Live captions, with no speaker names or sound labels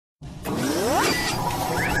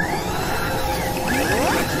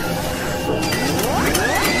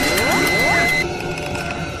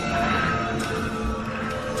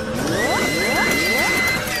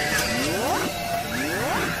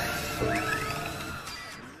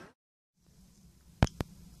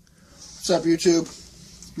up, YouTube?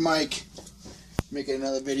 Mike, making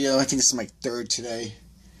another video. I think this is my third today.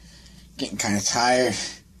 Getting kind of tired.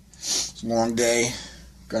 It's a long day.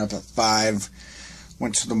 Got up at 5.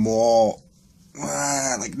 Went to the mall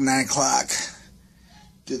like 9 o'clock.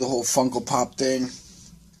 Did the whole Funko Pop thing.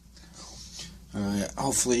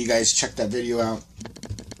 Hopefully you guys check that video out.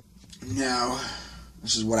 Now,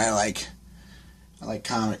 this is what I like. I like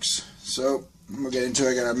comics. So, I'm going to get into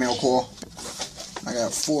it. I got a mail call. I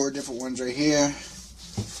got 4 different ones right here.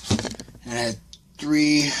 And I had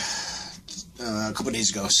 3 a couple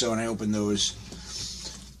days ago. So when I opened those,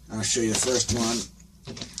 I'll show you the first one.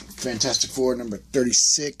 Fantastic Four number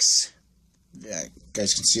 36. Yeah, you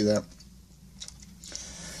guys can see that.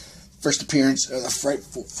 First appearance of the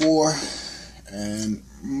Frightful Four. And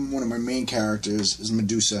one of my main characters is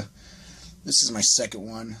Medusa. This is my second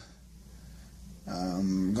one.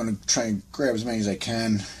 I'm going to try and grab as many as I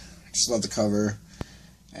can. I just love the cover.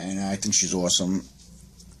 And I think she's awesome.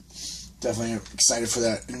 Definitely excited for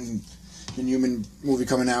that Inhuman movie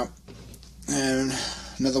coming out. And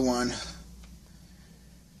another one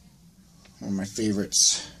of my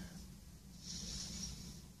favorites.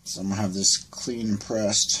 So I'm going to have this clean and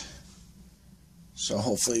pressed. So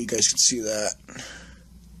hopefully you guys can see that.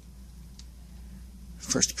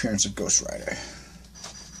 First appearance of Ghost Rider.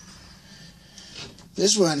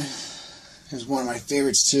 This one is one of my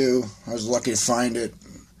favorites too. I was lucky to find it.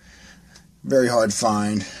 Very hard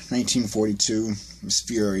find. 1942, Miss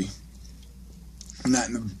Fury. Not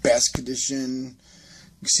in the best condition.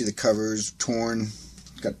 You can see the cover's torn.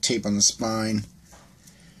 It's got tape on the spine.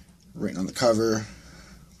 Written on the cover.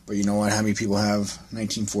 But you know what? How many people have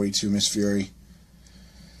 1942 Miss Fury?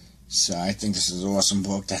 So I think this is an awesome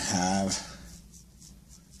book to have.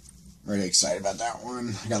 Really excited about that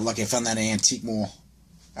one. I got lucky. I found that at Antique Mall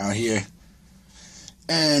out here.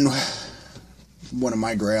 And one of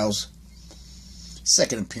my grails.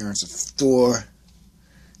 Second appearance of Thor.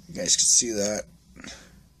 You guys can see that.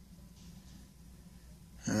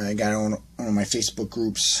 I got it on one of my Facebook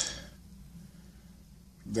groups.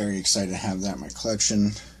 Very excited to have that in my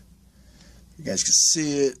collection. You guys can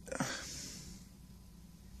see it.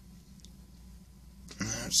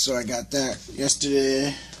 So I got that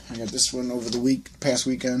yesterday. I got this one over the past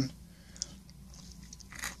weekend.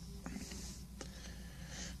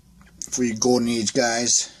 For you Golden Age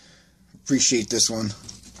guys. Appreciate this one.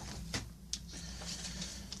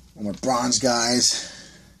 All my bronze guys.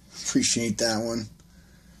 Appreciate that one.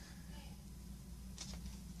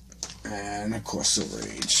 And of course Silver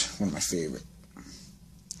Age. One of my favorite.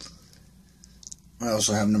 I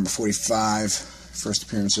also have number 45. First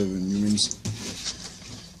appearance of Inhumans.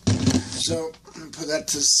 So, I'm going to put that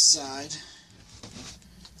to the side.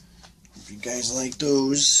 Hope you guys like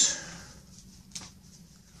those.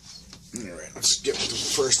 Alright, let's get with the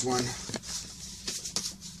first one.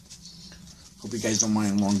 Hope you guys don't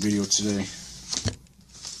mind a long video today.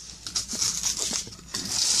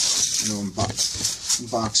 You know,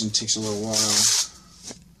 unboxing takes a little while.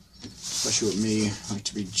 Especially with me, I like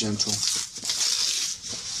to be gentle.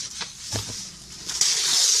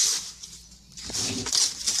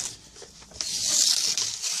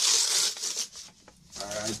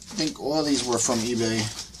 I think all these were from eBay.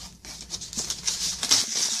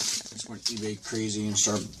 Just went eBay crazy and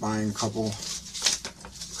started buying a couple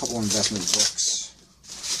investment books.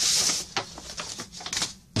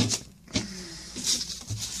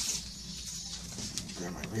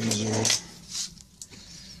 Grab my razor.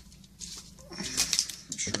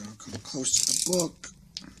 Make sure I'll come close to the book.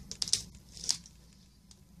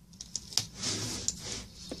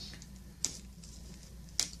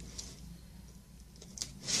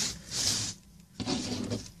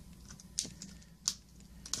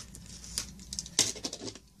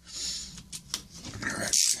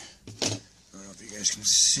 You guys can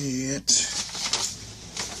see it.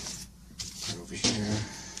 Put it over here.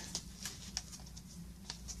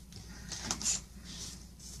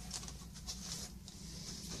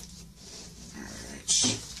 Alright.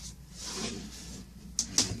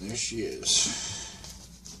 And there she is.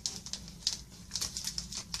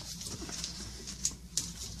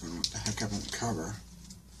 I don't know what the heck happened to the cover.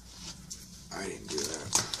 I didn't do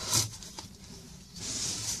that.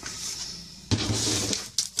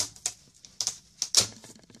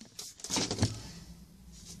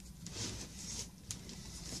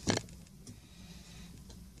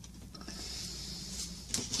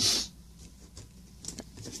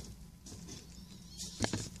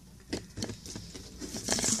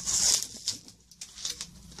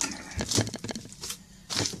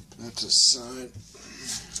 To the side.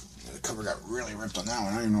 The cover got really ripped on that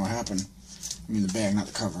one. I don't even know what happened. I mean the bag, not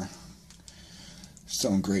the cover.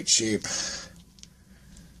 Still in great shape.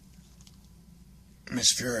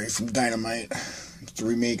 Miss Fury from Dynamite. It's the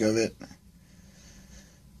remake of it.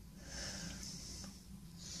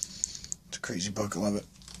 It's a crazy book. I love it.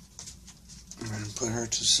 I'm going to put her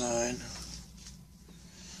to the side.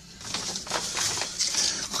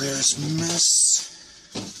 Clear this mess.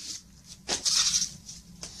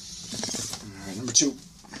 Alright, number 2.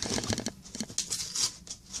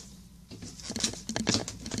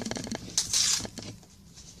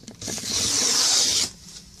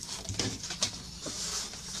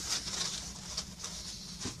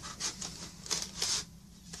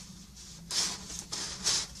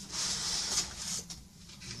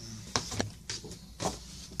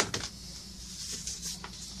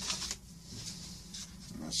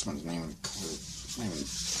 This one's not even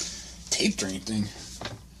taped or anything.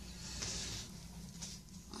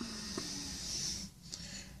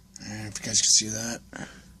 Alright, if you guys can see that.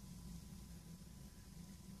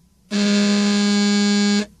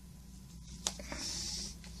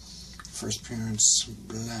 First appearance,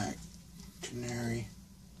 Black Canary.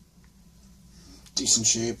 Decent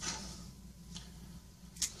shape.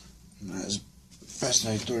 Not as fast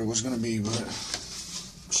as I thought it was going to be, but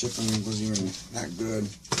shipping wasn't even that good.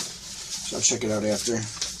 So I'll check it out after.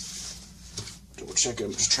 Double check it.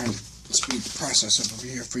 I'm just trying to speed the process up over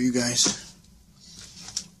here for you guys.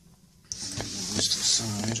 And move this to the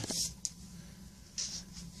side.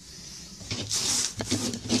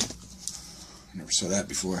 Never saw that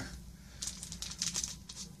before.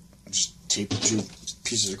 Just tape 2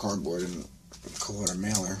 pieces of cardboard and call it a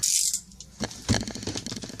mailer.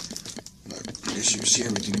 But I guess you see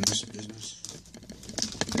everything in this business.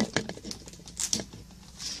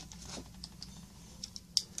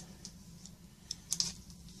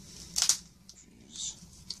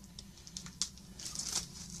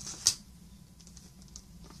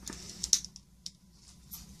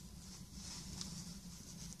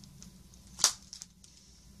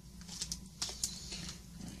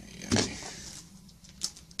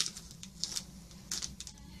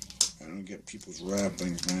 Get people's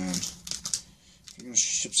wrappings, man. If you're gonna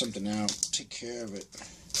ship something out, take care of it.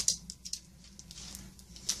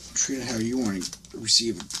 Treat it how you want to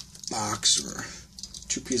receive a box or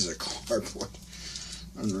 2 pieces of cardboard.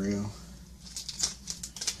 Unreal.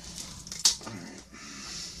 Alright.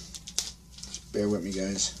 Just bear with me,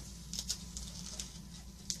 guys.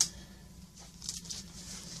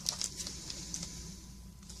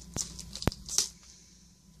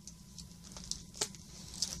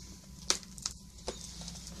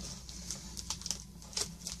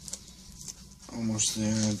 Almost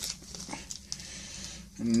there.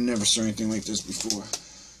 I never saw anything like this before.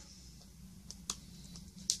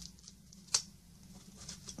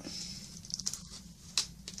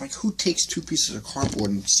 Like, who takes 2 pieces of cardboard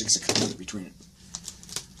and sticks a cover between it?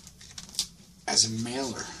 As a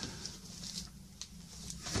mailer.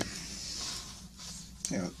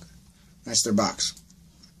 Hey, look. That's their box.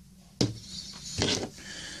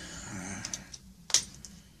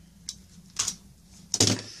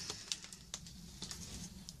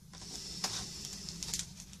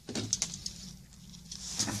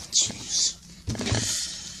 Jeez.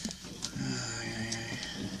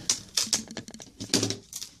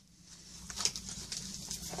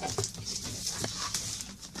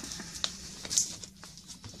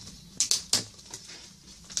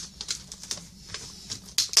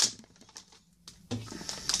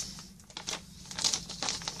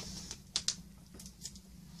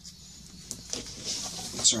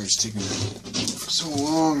 Sorry, it's taking so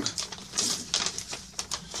long.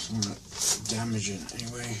 I'm gonna damage it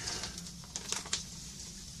anyway.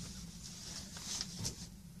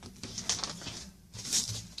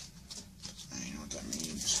 I know what that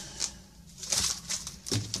means.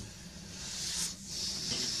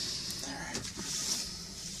 Alright.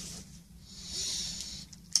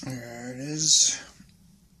 There it is.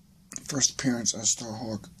 First appearance as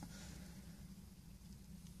Starhawk.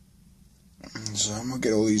 So I'm going to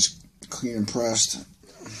get all these clean and pressed.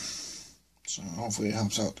 So hopefully it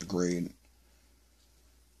helps out the grade.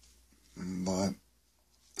 But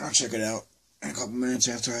I'll check it out in a couple minutes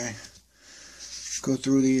after I go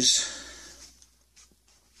through these.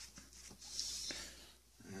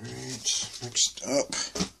 Alright, next up.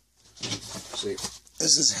 See,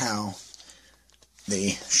 this is how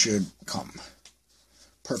they should come.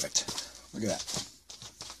 Perfect. Look at that.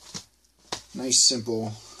 Nice,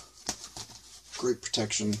 simple. Great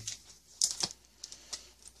protection.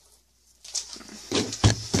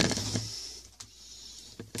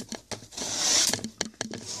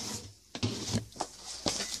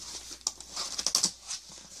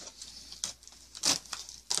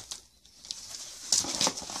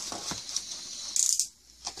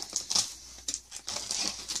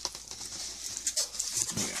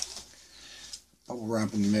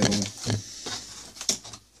 wrap in the middle.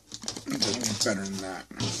 It doesn't get better than that.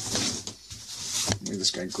 Give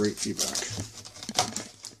this guy great feedback.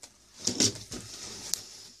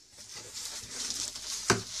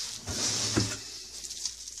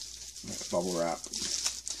 Bubble wrap.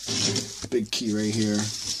 Big key right here.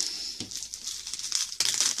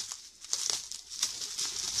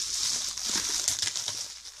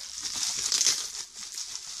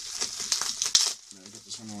 I got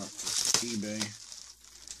this one off eBay.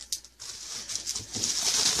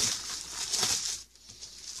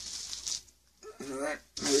 Alright,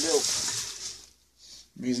 there we go.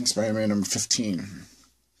 Amazing Spider-Man number 15.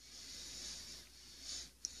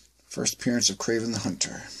 First appearance of Kraven the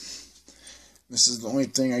Hunter. This is the only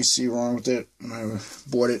thing I see wrong with it when I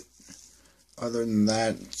bought it. Other than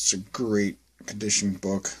that, it's a great condition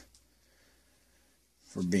book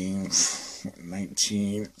for being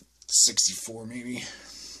 1964 maybe.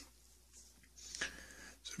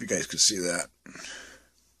 So if you guys could see that.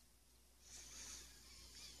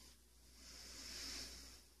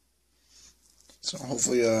 So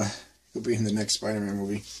hopefully he'll be in the next Spider-Man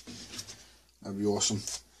movie. That'd be awesome.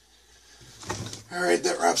 Alright,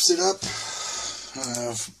 that wraps it up.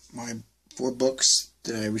 My 4 books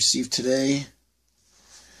that I received today,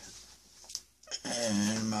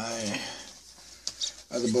 and my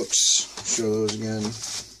other books. Show those again.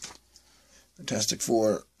 Fantastic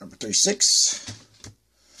Four number 36,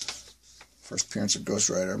 first appearance of Ghost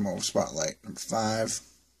Rider Marvel Spotlight number 5,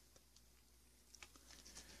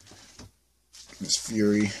 Miss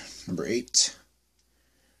Fury number 8,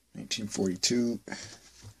 1942,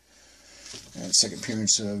 and second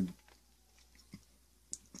appearance of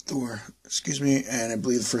Thor, and I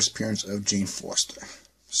believe the first appearance of Jane Foster.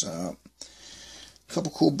 So, a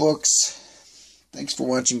couple cool books. Thanks for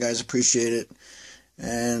watching, guys. Appreciate it.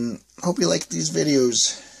 And hope you like these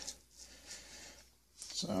videos.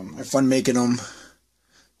 So, I have fun making them.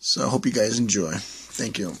 So, I hope you guys enjoy.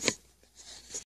 Thank you.